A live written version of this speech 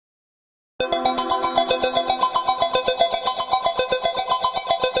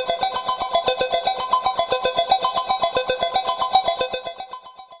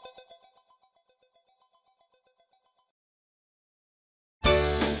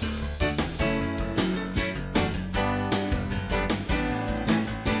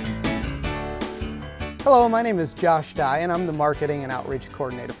Hello, my name is Josh Dye and I'm the Marketing and Outreach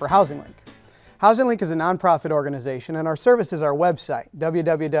Coordinator for HousingLink. HousingLink is a nonprofit organization and our service is our website,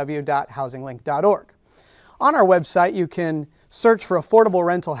 www.housinglink.org. On our website you can search for affordable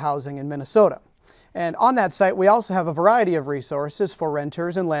rental housing in Minnesota. And on that site we also have a variety of resources for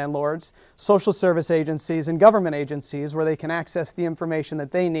renters and landlords, social service agencies and government agencies where they can access the information that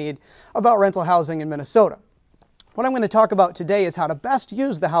they need about rental housing in Minnesota. What I'm going to talk about today is how to best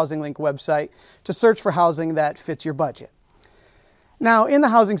use the HousingLink website to search for housing that fits your budget. Now, in the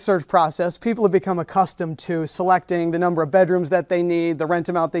housing search process, people have become accustomed to selecting the number of bedrooms that they need, the rent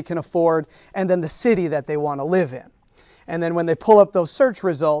amount they can afford, and then the city that they want to live in. And then when they pull up those search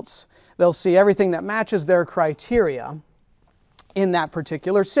results, they'll see everything that matches their criteria in that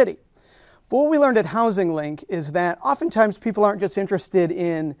particular city. But what we learned at HousingLink is that oftentimes people aren't just interested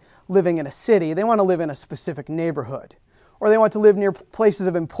in living in a city, they want to live in a specific neighborhood. Or they want to live near places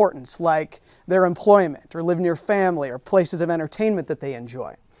of importance like their employment, or live near family, or places of entertainment that they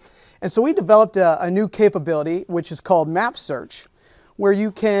enjoy. And so we developed a new capability which is called Map Search, where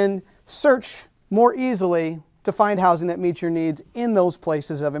you can search more easily to find housing that meets your needs in those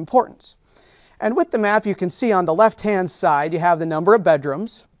places of importance. And with the map you can see on the left-hand side you have the number of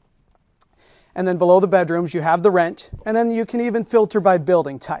bedrooms, and then below the bedrooms you have the rent, and then you can even filter by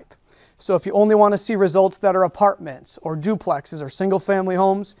building type. So if you only want to see results that are apartments or duplexes or single-family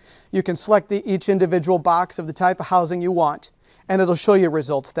homes, you can select each individual box of the type of housing you want, and it'll show you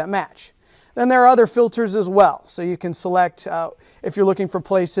results that match. Then there are other filters as well. So you can select if you're looking for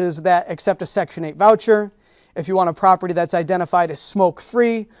places that accept a Section 8 voucher, if you want a property that's identified as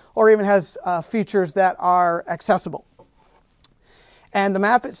smoke-free, or even has features that are accessible. And the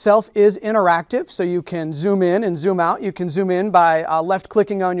map itself is interactive, so you can zoom in and zoom out. You can zoom in by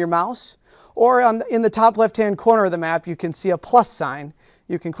left-clicking on your mouse, or in the top left-hand corner of the map you can see a plus sign.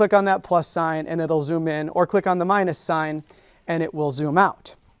 You can click on that plus sign and it'll zoom in, or click on the minus sign and it will zoom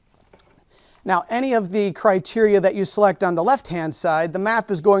out. Now, any of the criteria that you select on the left-hand side, the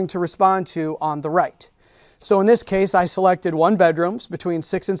map is going to respond to on the right. So in this case, I selected one bedrooms between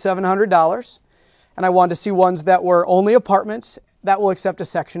 $600 and $700, and I wanted to see ones that were only apartments that will accept a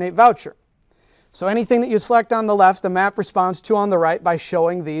Section 8 voucher. So anything that you select on the left, the map responds to on the right by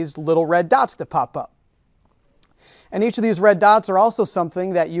showing these little red dots that pop up. And each of these red dots are also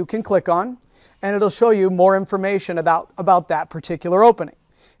something that you can click on, and it'll show you more information about that particular opening.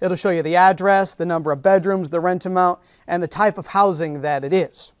 It'll show you the address, the number of bedrooms, the rent amount, and the type of housing that it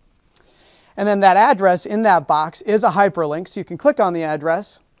is. And then that address in that box is a hyperlink, so you can click on the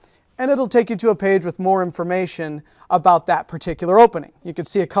address, and it'll take you to a page with more information about that particular opening. You can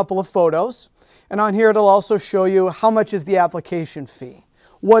see a couple of photos, and on here it'll also show you how much is the application fee,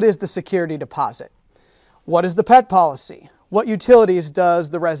 what is the security deposit, what is the pet policy, what utilities does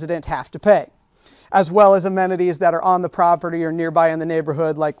the resident have to pay, as well as amenities that are on the property or nearby in the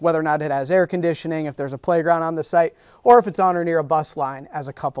neighborhood, like whether or not it has air conditioning, if there's a playground on the site, or if it's on or near a bus line, as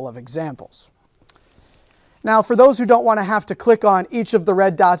a couple of examples. Now, for those who don't want to have to click on each of the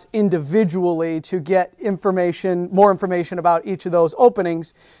red dots individually to get more information about each of those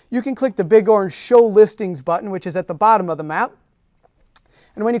openings, you can click the big orange Show Listings button, which is at the bottom of the map.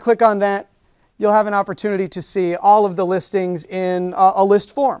 And when you click on that, you'll have an opportunity to see all of the listings in a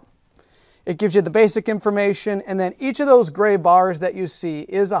list form. It gives you the basic information, and then each of those gray bars that you see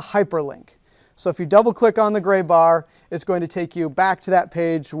is a hyperlink. So if you double click on the gray bar, it's going to take you back to that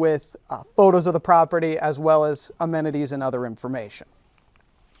page with photos of the property as well as amenities and other information.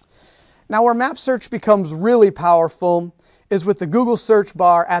 Now, where map search becomes really powerful is with the Google search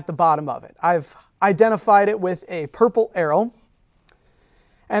bar at the bottom of it. I've identified it with a purple arrow.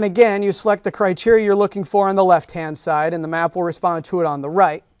 And again, you select the criteria you're looking for on the left-hand side, and the map will respond to it on the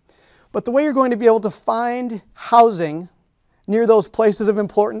right. But the way you're going to be able to find housing near those places of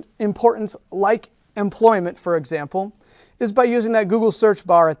importance, like employment, for example, is by using that Google search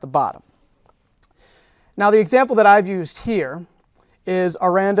bar at the bottom. Now, the example that I've used here is a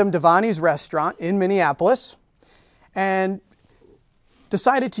random Devani's restaurant in Minneapolis, and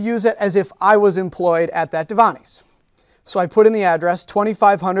decided to use it as if I was employed at that Devani's. So I put in the address,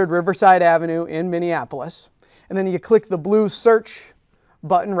 2500 Riverside Avenue in Minneapolis, and then you click the blue search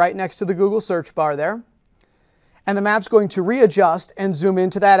button right next to the Google search bar there, and the map's going to readjust and zoom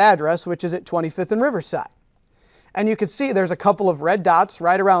into that address, which is at 25th and Riverside. And you can see there's a couple of red dots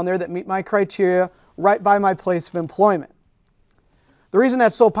right around there that meet my criteria right by my place of employment. The reason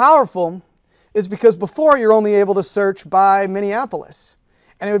that's so powerful is because before you're only able to search by Minneapolis,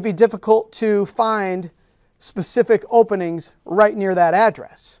 and it would be difficult to find specific openings right near that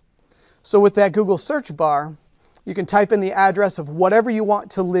address. So with that Google search bar, you can type in the address of whatever you want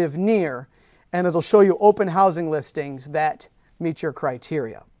to live near, and it'll show you open housing listings that meet your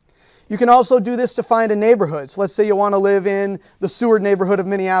criteria. You can also do this to find a neighborhood. So let's say you want to live in the Seward neighborhood of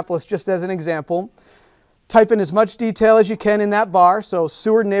Minneapolis, just as an example. Type in as much detail as you can in that bar. So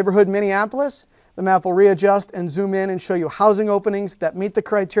Seward neighborhood, Minneapolis. The map will readjust and zoom in and show you housing openings that meet the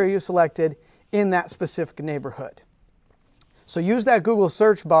criteria you selected in that specific neighborhood. So use that Google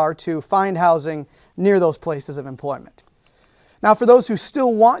search bar to find housing near those places of employment. Now for those who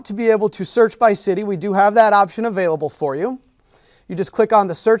still want to be able to search by city, we do have that option available for you. You just click on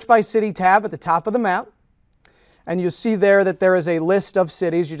the Search by City tab at the top of the map, and you'll see there that there is a list of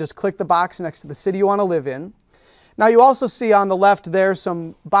cities. You just click the box next to the city you want to live in. Now you also see on the left there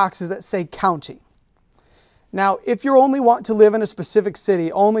some boxes that say county. Now if you only want to live in a specific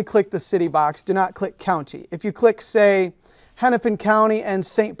city, only click the city box, do not click county. If you click, say, Hennepin County and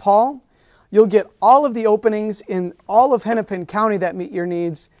St. Paul, you'll get all of the openings in all of Hennepin County that meet your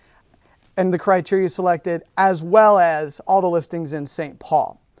needs and the criteria selected, as well as all the listings in St.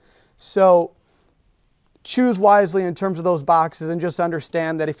 Paul. So choose wisely in terms of those boxes, and just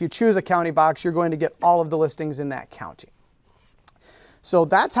understand that if you choose a county box, you're going to get all of the listings in that county. So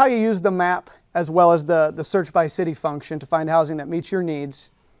that's how you use the map as well as the search by city function to find housing that meets your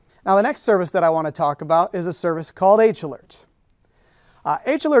needs. Now the next service that I want to talk about is a service called H-Alert.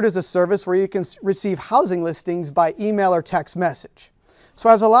 H-Alert is a service where you can receive housing listings by email or text message. So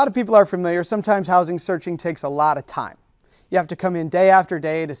as a lot of people are familiar, sometimes housing searching takes a lot of time. You have to come in day after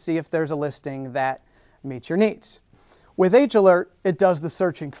day to see if there's a listing that meets your needs. With H-Alert, it does the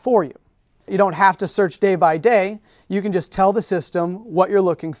searching for you. You don't have to search day by day. You can just tell the system what you're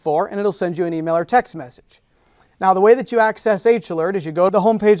looking for, and it'll send you an email or text message. Now the way that you access H-Alert is you go to the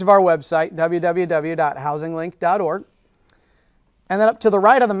homepage of our website, www.housinglink.org, and then up to the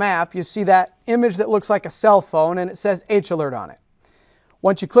right of the map, you see that image that looks like a cell phone, and it says H-Alert on it.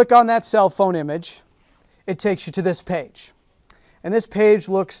 Once you click on that cell phone image, it takes you to this page. And this page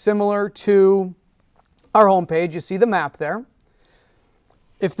looks similar to our home page. You see the map there.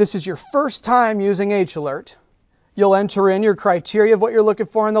 If this is your first time using H-Alert, you'll enter in your criteria of what you're looking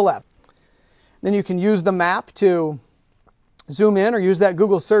for on the left. Then you can use the map to zoom in, or use that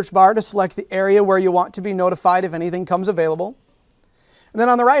Google search bar to select the area where you want to be notified if anything comes available. And then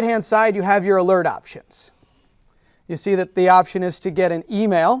on the right-hand side, you have your alert options. You see that the option is to get an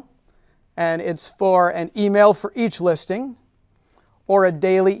email, and it's for an email for each listing, or a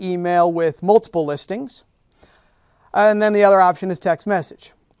daily email with multiple listings. And then the other option is text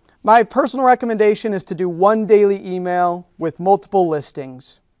message. My personal recommendation is to do one daily email with multiple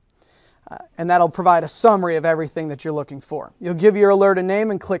listings, and that'll provide a summary of everything that you're looking for. You'll give your alert a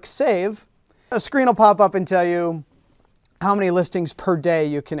name and click Save. A screen will pop up and tell you how many listings per day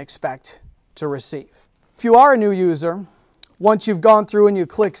you can expect to receive. If you are a new user, once you've gone through and you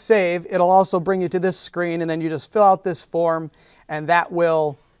click Save, it'll also bring you to this screen, and then you just fill out this form, and that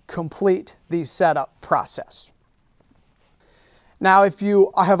will complete the setup process. Now, if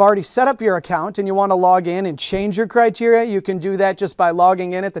you have already set up your account and you want to log in and change your criteria, you can do that just by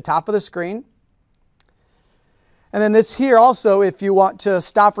logging in at the top of the screen. And then this here also, if you want to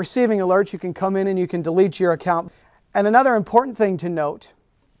stop receiving alerts, you can come in and you can delete your account. And another important thing to note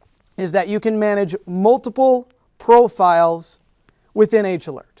is that you can manage multiple profiles within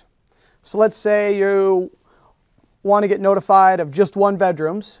H-Alert. So let's say you want to get notified of just 1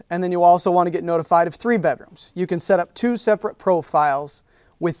 bedrooms, and then you also want to get notified of 3 bedrooms. You can set up 2 separate profiles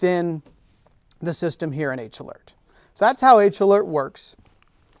within the system here in H-Alert. So that's how H-Alert works.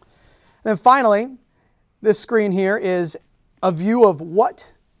 And then finally, this screen here is a view of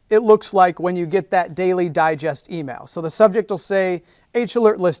what it looks like when you get that daily digest email. So the subject will say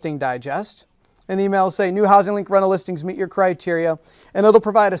H-Alert Listing Digest, and the email will say new Housing Link rental listings meet your criteria, and it'll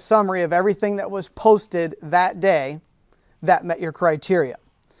provide a summary of everything that was posted that day that met your criteria.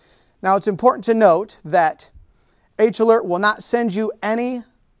 Now it's important to note that H-Alert will not send you any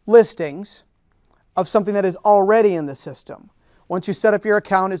listings of something that is already in the system. Once you set up your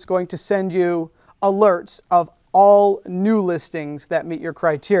account, it's going to send you alerts of all new listings that meet your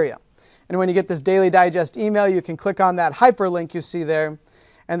criteria. And when you get this daily digest email, you can click on that hyperlink you see there,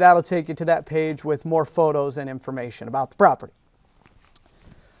 and that'll take you to that page with more photos and information about the property.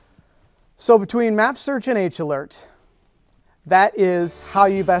 So between Map Search and H-Alert, that is how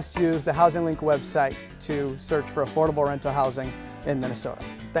you best use the Housing Link website to search for affordable rental housing in Minnesota.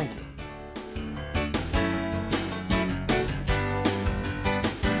 Thank you.